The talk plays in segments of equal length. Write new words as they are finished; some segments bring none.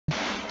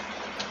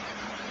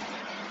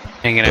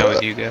Hanging out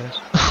with you guys.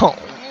 Oh.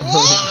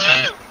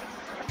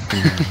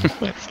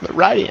 That's the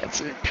right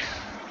answer.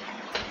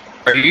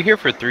 Are you here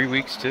for 3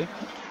 weeks too?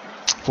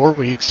 4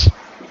 weeks.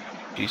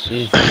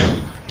 Jesus.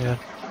 Yeah.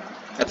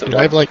 That's a Dude,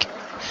 I have like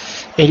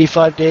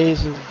 85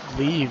 days of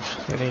leave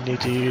that I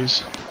need to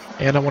use,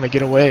 and I want to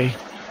get away.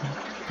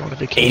 Go on a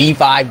vacation.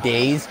 85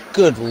 days?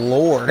 Good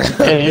lord.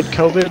 And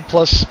COVID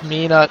plus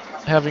me not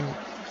having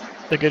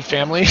a good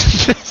family.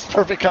 It's a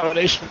perfect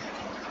combination.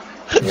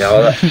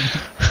 Yeah,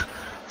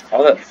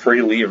 all that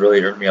free leave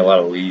really earned me a lot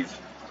of leave.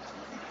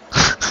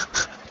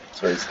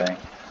 That's what he's saying.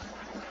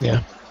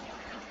 Yeah.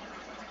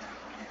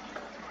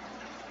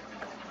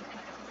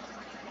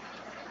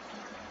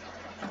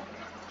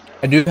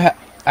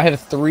 I have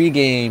 3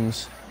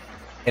 games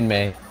in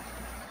May.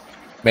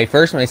 May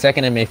 1st, May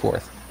 2nd, and May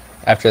 4th.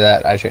 After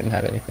that, I shouldn't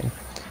have anything.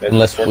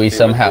 Unless we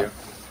somehow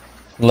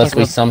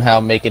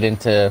make it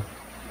into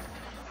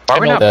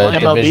the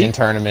division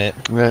tournament.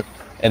 Right.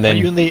 And then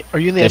Are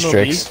you in the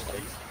districts. MLB?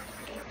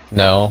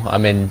 No,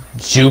 I'm in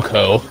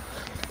JUCO.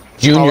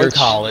 Junior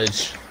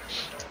college.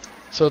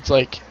 So it's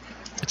like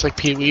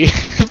Pee Wee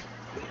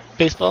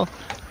baseball.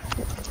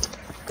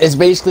 It's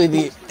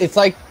basically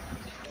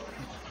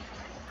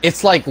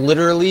it's like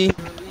literally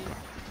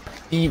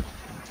the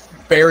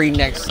very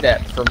next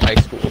step from high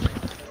school.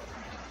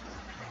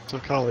 So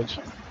college.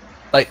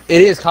 Like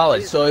it is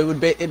college, so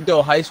it'd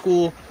go high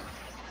school,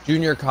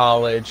 junior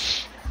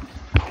college,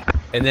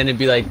 and then it'd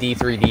be like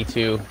D3,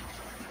 D2,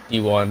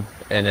 D1,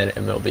 and then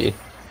MLB.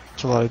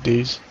 It's a lot of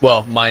D's.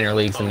 Well, minor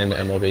leagues and then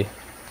MLB.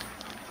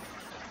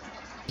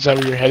 Is that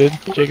where you're headed,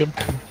 Jacob?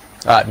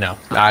 No,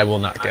 I will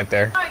not get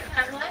there.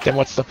 Then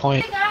what's the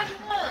point?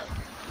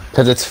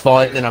 Because it's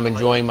fun and I'm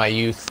enjoying my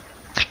youth.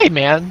 Hey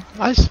man,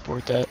 I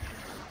support that.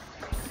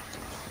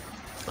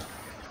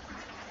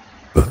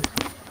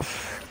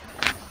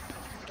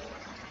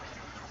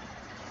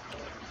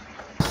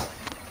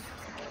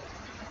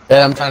 And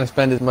I'm trying to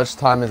spend as much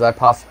time as I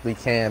possibly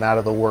can out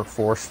of the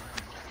workforce.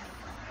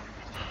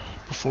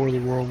 Before the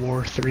World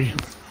War III.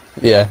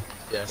 Yeah.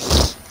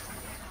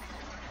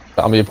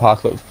 Zombie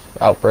apocalypse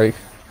outbreak.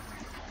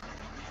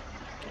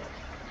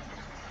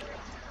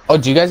 Oh,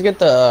 did you guys get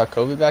the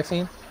COVID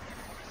vaccine?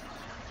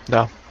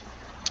 No.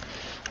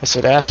 I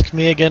said ask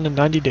me again in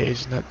 90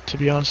 days, and that, to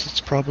be honest,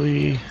 it's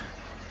probably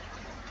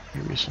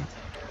pretty recent.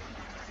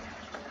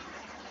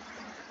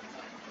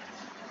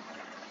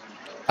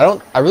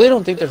 I really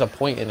don't think there's a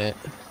point in it.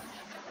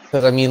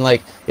 Because I mean,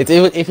 like, if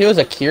it was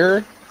a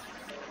cure,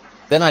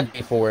 then I'd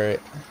be for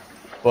it.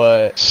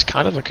 But It's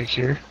kind of like a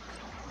cure.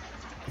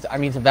 I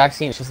mean, it's a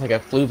vaccine. It's just like a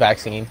flu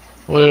vaccine.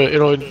 Well,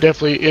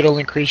 it'll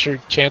increase your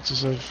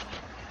chances of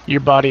your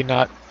body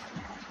not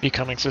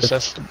becoming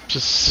susceptible.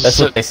 That's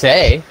what they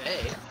say.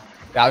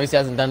 It obviously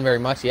hasn't done very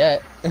much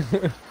yet.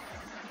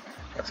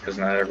 That's because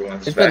not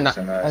everyone's It's been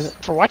vaccinated.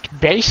 For what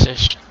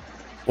basis?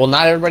 Well,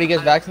 not everybody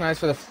gets vaccinated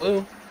for the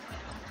flu.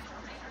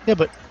 Yeah,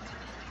 but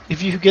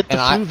if you get the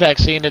flu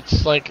vaccine,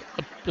 it's like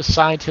a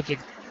scientific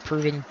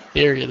proven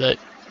theory that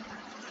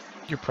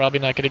you're probably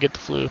not going to get the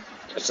flu.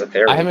 It's a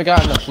theory. I haven't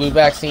gotten the flu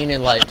vaccine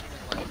in like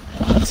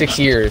 6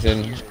 years,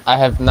 and I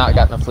have not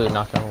gotten the flu,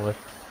 knock on wood.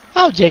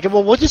 Oh, Jacob,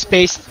 well, we'll just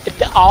base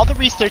all the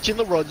research in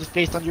the world just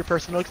based on your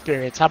personal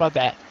experience. How about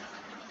that?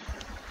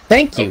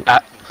 Thank you.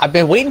 I've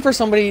been waiting for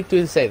somebody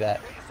to say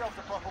that.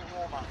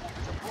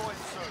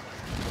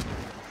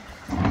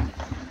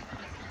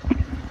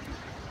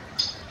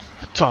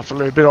 Time for a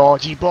little bit of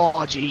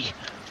argy-bargy.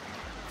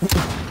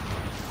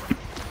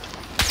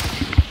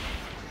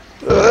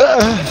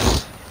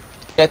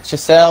 Get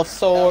yourself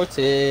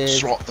sorted.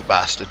 Swat the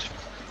bastard.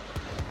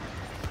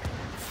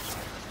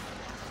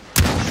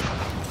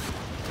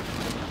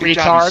 Good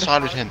job, Retard. you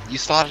started him. You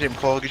started him,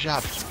 Cole. Good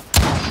job.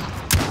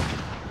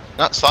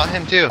 Not start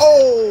him too.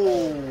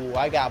 Oh,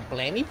 I got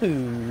blammy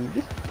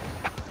pooed.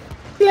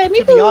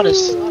 To be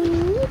honest,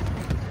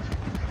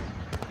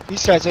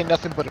 these guys ain't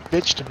nothing but a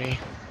bitch to me.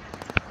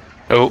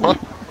 Oh.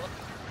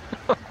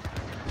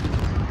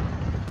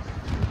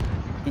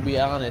 To be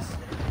honest,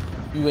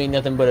 you ain't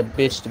nothing but a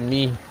bitch to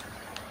me.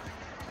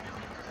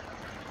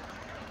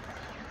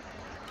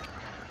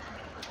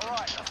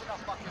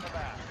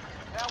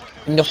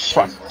 In the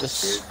front.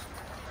 It's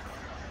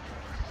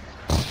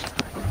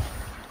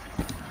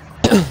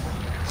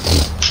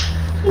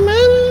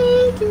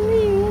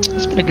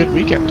been a good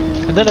weekend.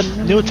 And then a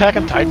new Attack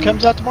on Titan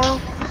comes out tomorrow.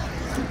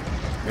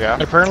 Yeah.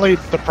 And apparently,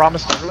 The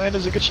Promised Neverland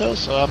is a good show,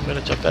 so I'm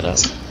gonna check that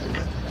out.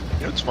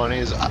 You know what's funny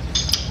is I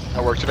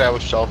worked today. I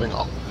was shelving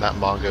that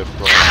manga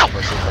for like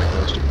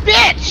most of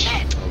Bitch!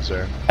 I was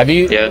there. Have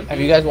you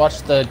guys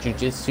watched the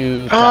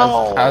Jujutsu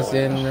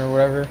Kaisen or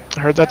whatever?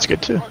 I heard that's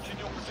good too.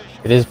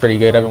 It is pretty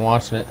good. I've been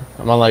watching it.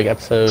 I'm on like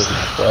episode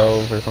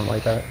 12 or something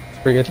like that. It's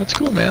pretty good. That's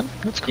cool, man.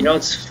 That's cool. You know,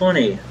 it's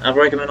funny. I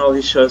recommend all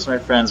these shows to my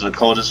friends, but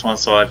Cole just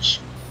wants to watch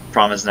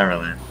Promised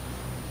Neverland.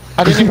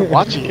 I didn't even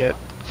watch it yet.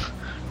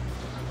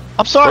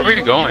 I'm sorry. Where are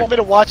you going? want me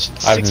to watch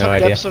I have no 600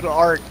 idea. episode of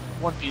Art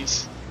One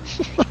Piece?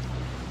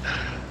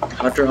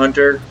 Hunter x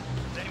Hunter.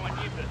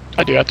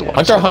 I do have to watch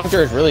Hunter it. x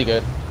Hunter is really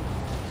good.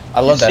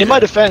 I love that. In my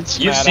defense,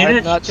 You've Matt, seen I've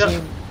it? not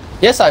seen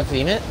Yes, I've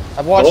seen it.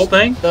 I've The watched whole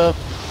thing?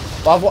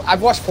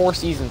 I've watched 4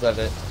 seasons of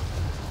it.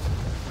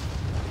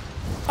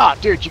 Oh,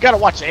 dude, you gotta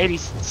watch the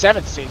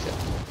 87th season.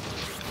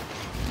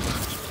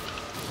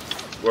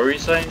 What were you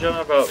saying,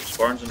 John, about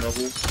Barnes and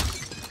Noble?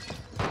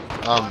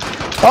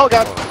 Oh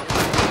god.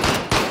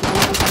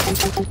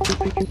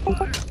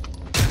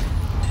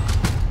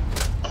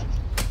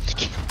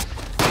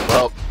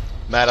 Well,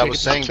 Matt, I was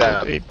saying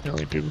that 8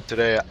 million people.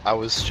 today I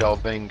was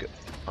shelving,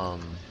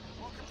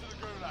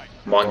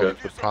 Manga.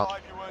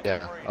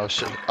 yeah, I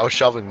was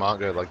shelving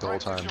manga like the whole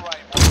time. And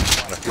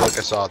I feel like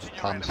I saw the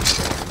promises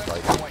of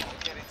like,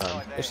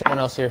 There's someone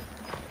else here.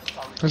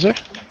 Is there?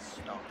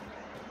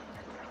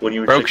 When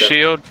you Broke took that,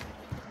 shield.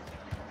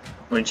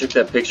 when you took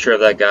that picture of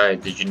that guy,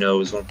 did you know it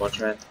was One Punch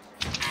Man?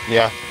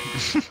 yeah.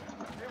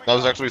 I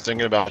was actually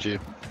thinking about you.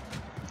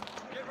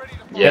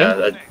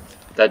 Yeah,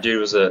 that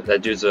dude's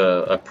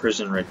a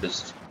prison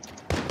rapist,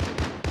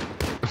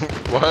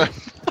 What?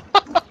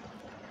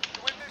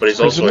 but he's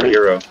also a Prison rape?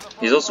 hero.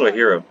 He's also a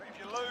hero.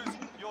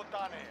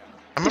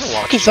 I'm What the gonna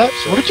fuck watch is that?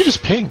 so What did you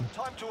just ping?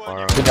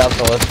 tomorrow. Good job,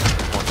 Philip.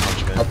 One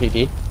Punch Man.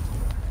 RPD.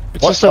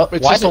 It's What? just a,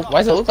 it's Why just a,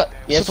 does it look like?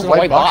 Yeah, it's it's just just a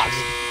white box. box.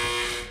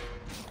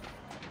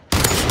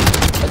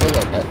 Why does it look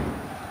like that?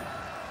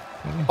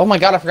 Oh my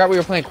god, I forgot we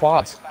were playing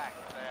quads.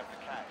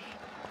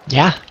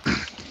 Yeah.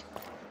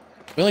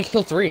 We only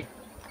killed 3.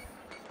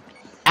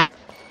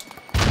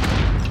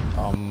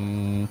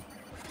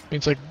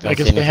 Means like I I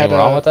guess they had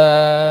wrong with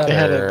that.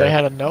 they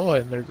had a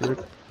Noah in their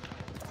group.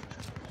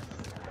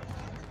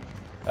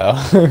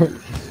 Oh.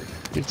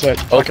 He's at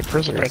fucking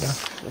prison right now.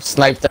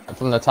 Sniped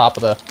from the top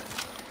of the.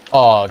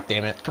 Oh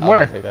damn it! From I'll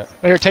where? take that.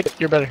 Here, take it.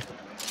 You're better.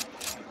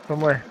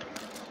 From where?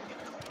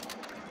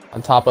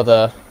 On top of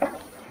the.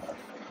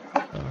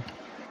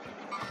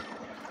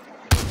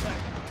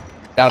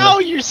 Down Oh,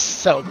 the. you're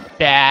so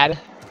bad.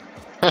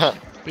 But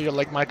you're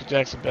like Michael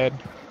Jackson bad.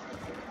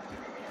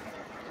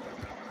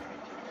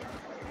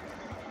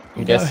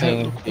 I'm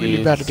guessing What are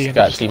you about to be he's in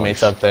got this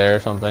teammates life? up there or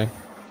something,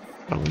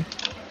 Probably.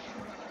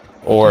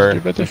 or You're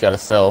about to- he's got a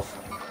self.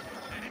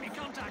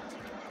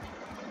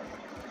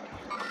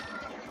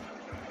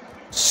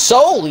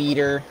 Soul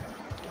Eater.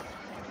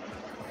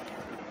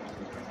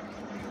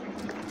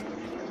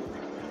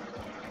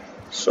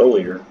 Soul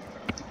Eater.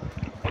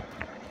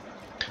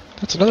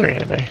 That's another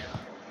anime.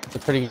 It's a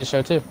pretty good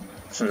show too.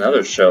 It's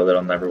another show that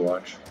I'll never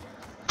watch.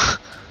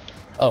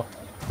 Oh,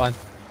 fine.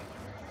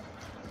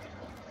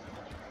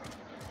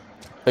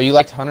 So you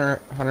liked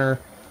Hunter?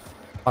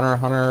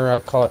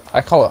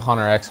 I call it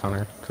Hunter X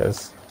Hunter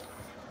because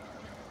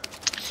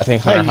I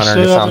think Hey, Hunter you Hunter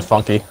still just sounds haven't-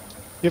 funky.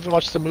 You haven't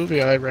watched the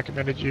movie I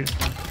recommended you.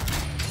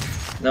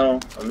 No,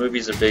 a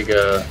movie's a big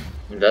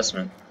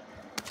investment.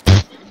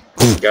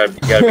 You gotta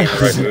be in the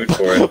right mood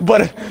for it.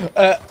 But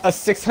a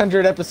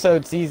 600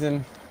 episode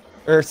season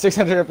or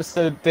 600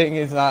 episode thing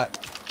is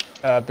not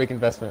a big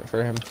investment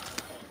for him.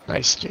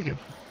 Nice, Jacob.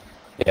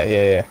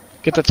 Yeah.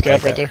 Get that scav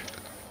Okay. right there.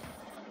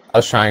 I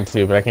was trying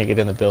to, but I can't get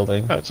in the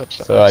building, Oh, it's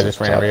upside. so I just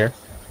ran over here.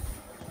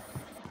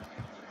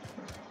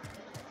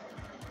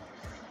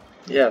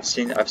 Yeah, I've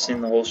seen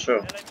the whole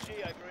show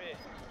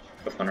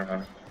of Hunter x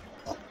Hunter.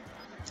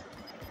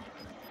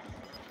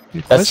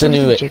 Dude, why That's is the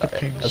new everything Jacob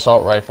pings?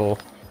 assault rifle.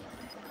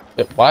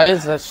 Why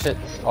is that shit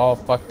all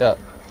fucked up?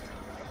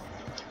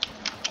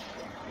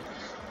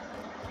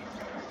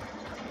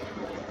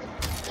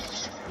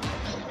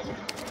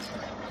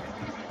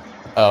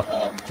 Oh,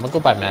 I'm gonna go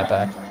buy Matt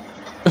back.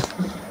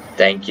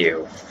 Thank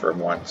you for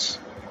once.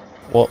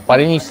 Well, why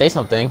didn't you say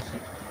something?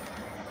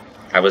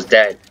 I was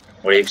dead.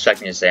 What do you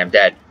expect me to say? I'm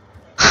dead.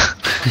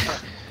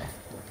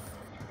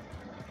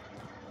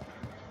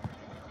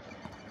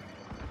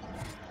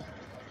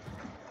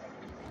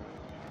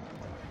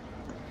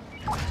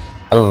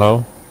 I don't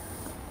know.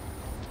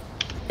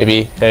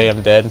 Maybe, hey,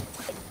 I'm dead.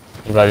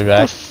 You might be What the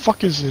back.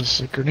 fuck is this?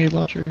 A grenade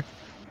launcher?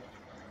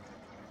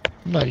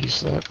 I'm not used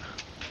to that.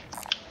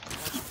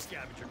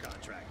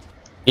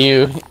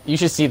 You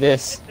should see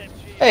this.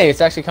 Hey,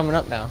 it's actually coming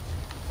up now.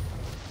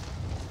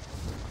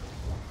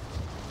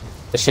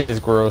 This shit is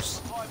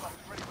gross.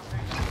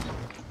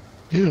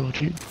 Ew,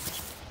 dude.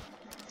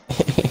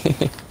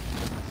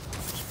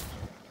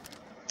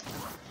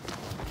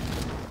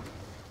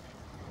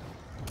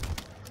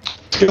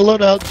 Let's get a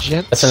load out,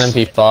 gents. That's an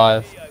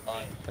MP5.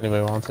 If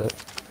anybody wants it.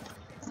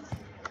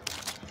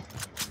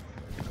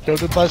 Go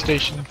to the bus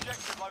station.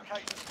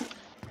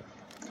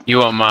 You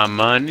want my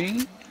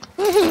money?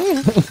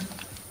 Here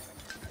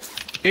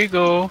you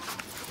go.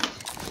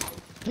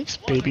 Thanks,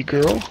 baby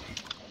girl.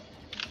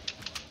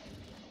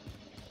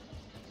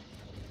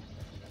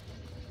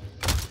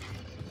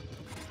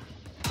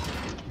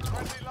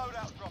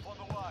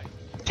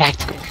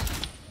 Tactical.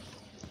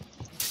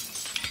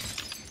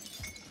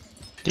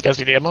 You guys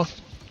need ammo?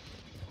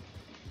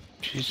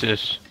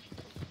 Jesus.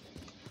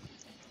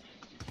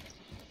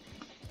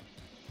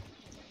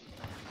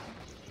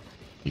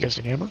 You guys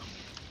need ammo?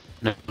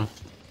 No.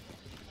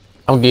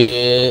 I'm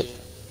good.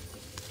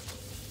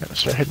 I'm gonna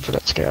start heading for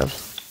that scav.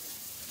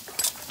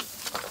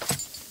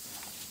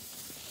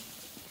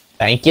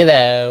 Thank you,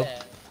 though.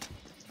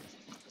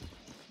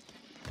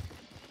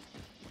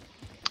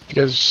 You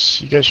guys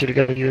should have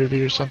got a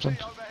UAV or something.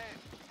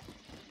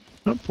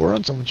 Nope, we're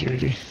on someone's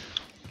UAV.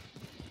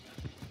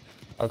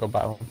 I'll go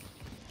buy one.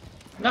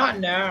 Not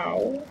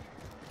now.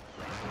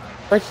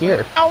 Right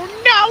here. Oh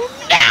no,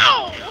 no!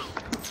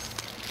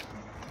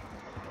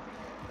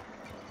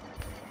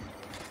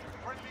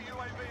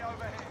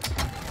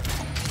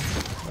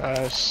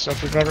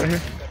 Self-revive right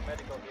here.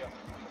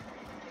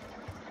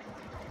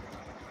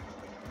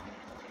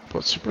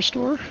 What,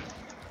 Superstore?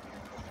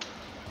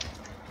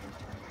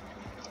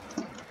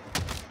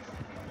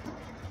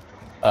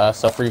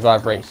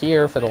 Self-revive right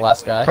here for the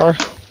last guy. Car.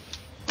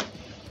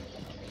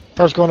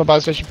 Car's going to buy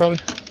station probably.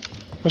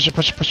 Push it,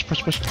 push it, push it, push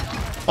it, push it.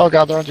 Oh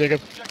god, they're on Jacob.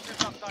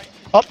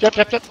 Oh, yep.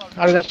 Out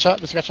of that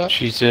shot, this got shot.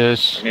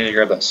 Jesus. I need to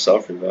grab that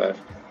self-revive.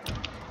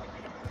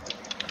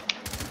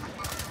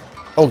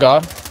 Oh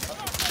god.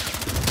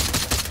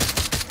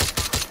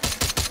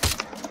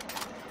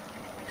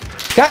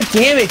 God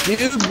damn it,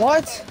 dude!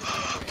 What?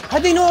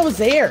 How'd they know I was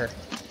there?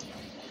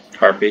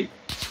 Heartbeat.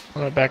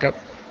 I'm gonna back up.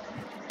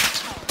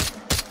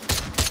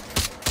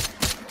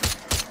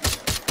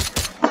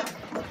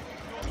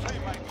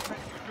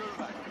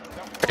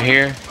 Right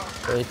here.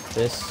 Wait,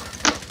 this.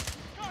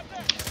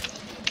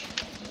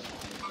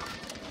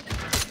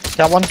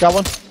 Got one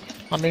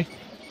on me.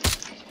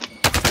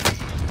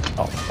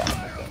 Oh my god.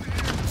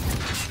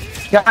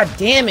 God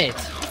damn it!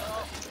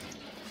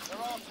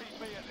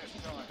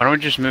 Why don't we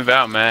just move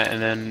out, Matt,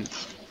 and then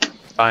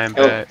buy him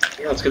Yo, back?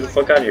 yeah, let's get the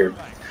fuck out of here.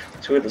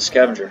 To the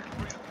scavenger.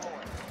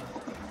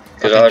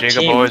 Because Fucking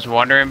Jacob always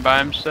wandering by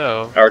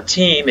himself. our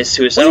team is What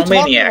are you suicidal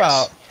talking maniacs.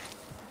 about?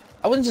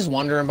 I wasn't just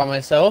wandering by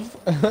myself.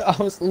 I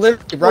was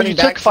literally Well, running you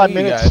back took 5 to you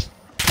minutes guys.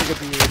 to get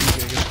the UAV,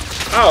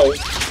 Jacob. Ow!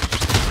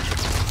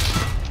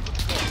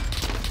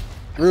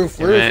 Roof.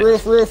 What are you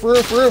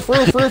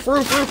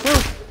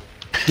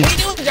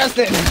doing,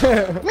 Justin?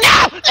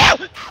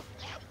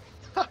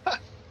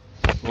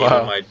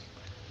 Wow.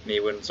 Me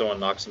when someone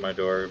knocks on my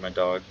door, my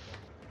dog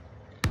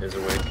is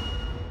awake.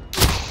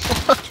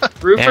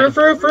 Roof.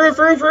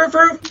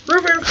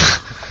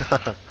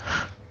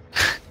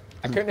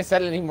 I couldn't have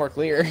said it any more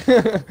clear.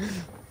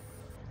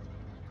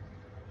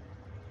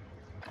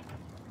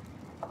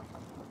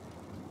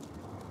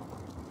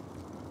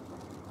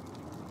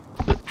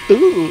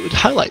 Ooh,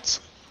 highlights.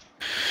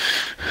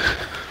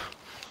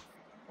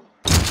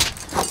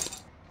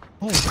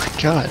 Oh my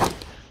god.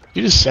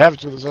 You just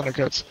savage with those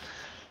undercuts.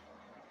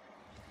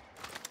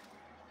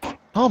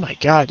 Oh my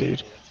god,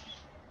 dude.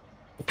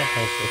 What the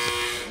hell is this?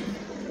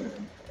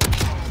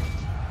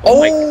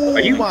 Oh,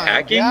 are you my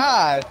hacking?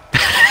 God.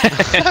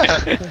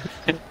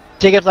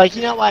 Jacob's like,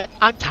 you know what?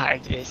 I'm tired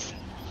of this.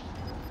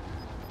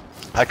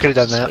 I could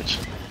have done that.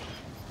 Switch.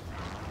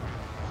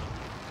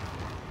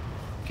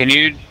 Can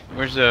you?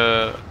 Where's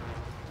the?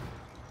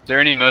 Is there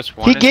any most He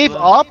wanted? gave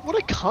list? up? What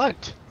a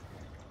cunt.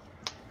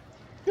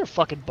 You're a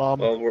fucking bum.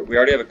 Well, we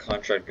already have a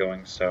contract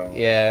going, so.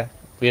 Yeah,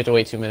 we have to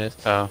wait 2 minutes.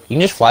 Oh. You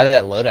can just fly to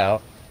that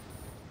loadout.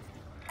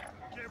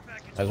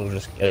 Might as well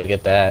just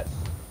get that.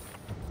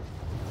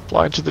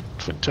 Fly into the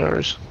Twin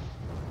Towers.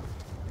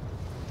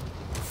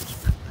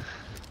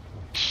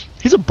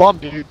 He's a bum,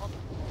 dude.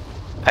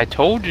 I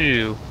told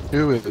you.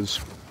 Who is?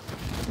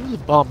 Who's a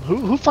bum?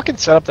 Who fucking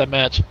set up that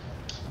match?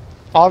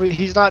 Obviously,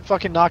 he's not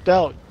fucking knocked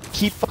out.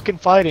 Keep fucking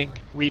fighting,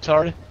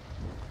 retard.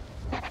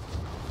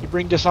 You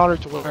bring dishonor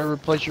to whatever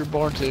place you're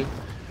born to.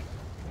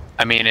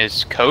 I mean,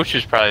 his coach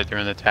is probably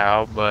throwing the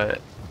towel, but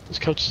This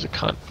coach is a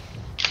cunt.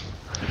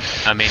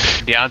 I mean,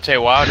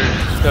 Deontay Wilder's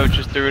coach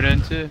just threw it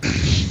in too.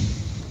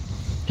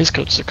 His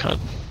coach is a cunt.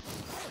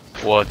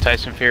 Well,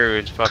 Tyson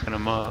Fury was fucking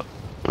him up.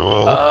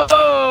 Oh.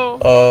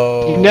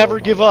 Oh. You never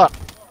give up.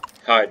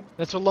 Hide.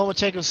 That's what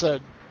Lomachenko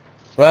said.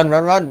 Run.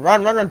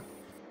 Run.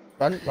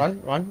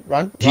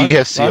 He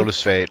has sealed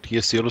his fate. He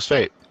has sealed his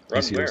fate.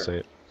 Run He sealed his where?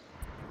 fate.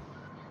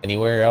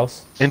 Anywhere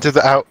else? Into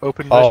the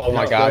open. Oh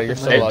my god, open you're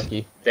so lane.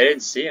 lucky. They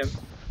didn't see him.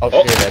 Oh, Oh.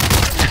 you're dead.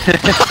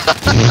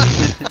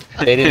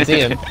 They didn't see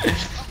him.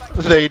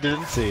 They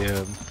didn't see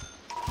him.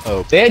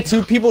 Oh. They had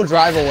 2 people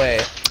drive away.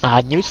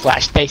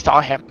 Newsflash, they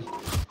saw him.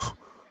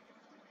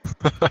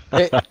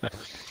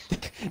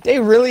 They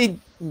really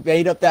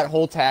made up that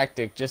whole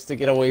tactic just to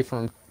get away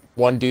from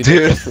one dude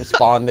Dude. that just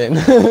responded.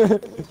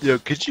 Yo,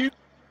 could you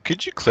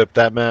clip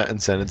that, Matt,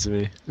 and send it to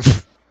me?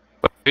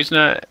 He's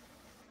not.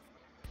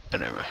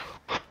 Whatever.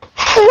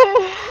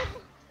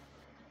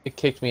 It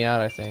kicked me out,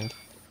 I think.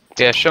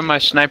 Yeah, show my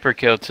sniper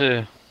kill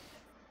too.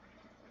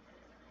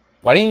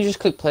 Why didn't you just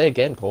click play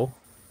again, Cole?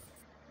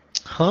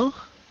 Huh?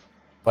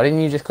 Why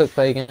didn't you just click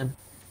play again?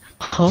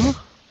 Huh?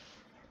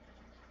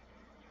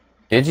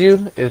 Did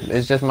you?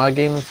 It's just my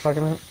game that's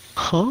fucking up?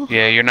 Huh?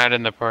 Yeah, you're not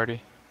in the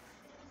party.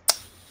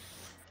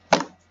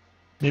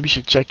 Maybe you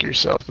should check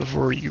yourself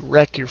before you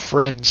wreck your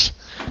friends.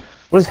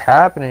 What is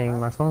happening?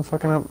 My phone's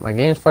fucking up. My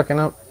game's fucking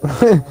up.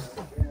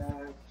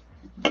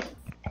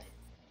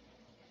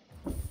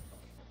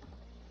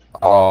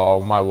 Oh,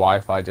 my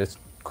Wi-Fi just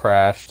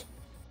crashed.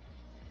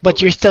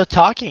 But you're still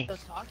talking.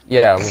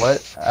 Yeah,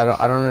 what? I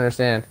don't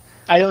understand.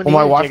 I don't Well,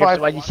 my either, Jacob, Wi-Fi-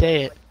 so why'd you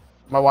say it?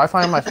 My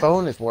Wi-Fi on my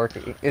phone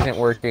isn't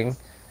working.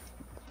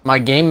 My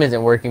game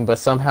isn't working, but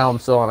somehow I'm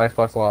still on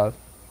Xbox Live.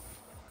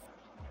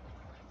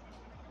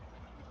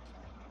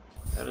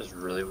 That is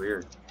really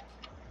weird.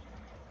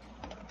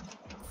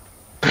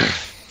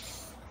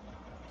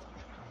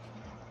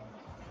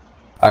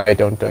 I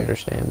don't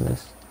understand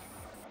this.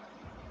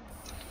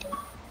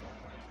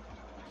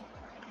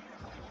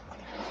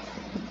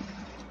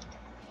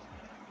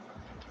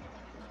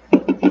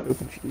 So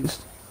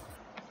confused.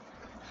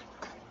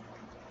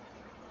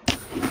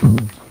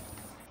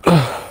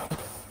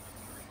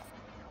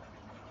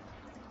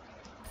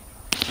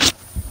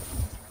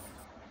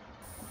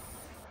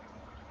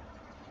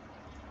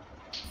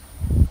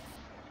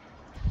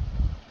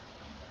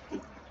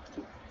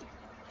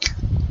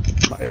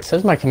 It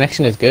says my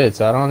connection is good,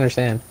 so I don't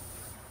understand.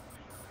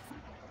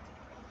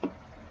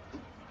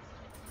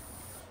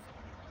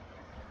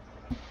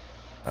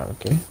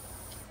 Okay.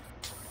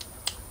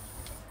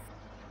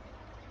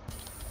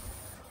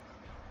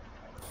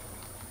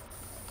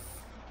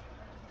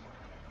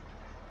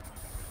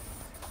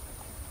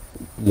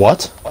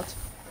 What?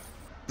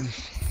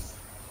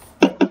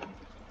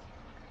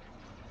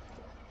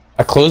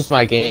 I closed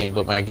my game,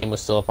 but my game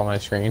was still up on my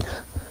screen.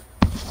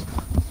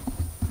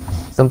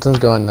 Something's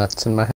going nuts in my head.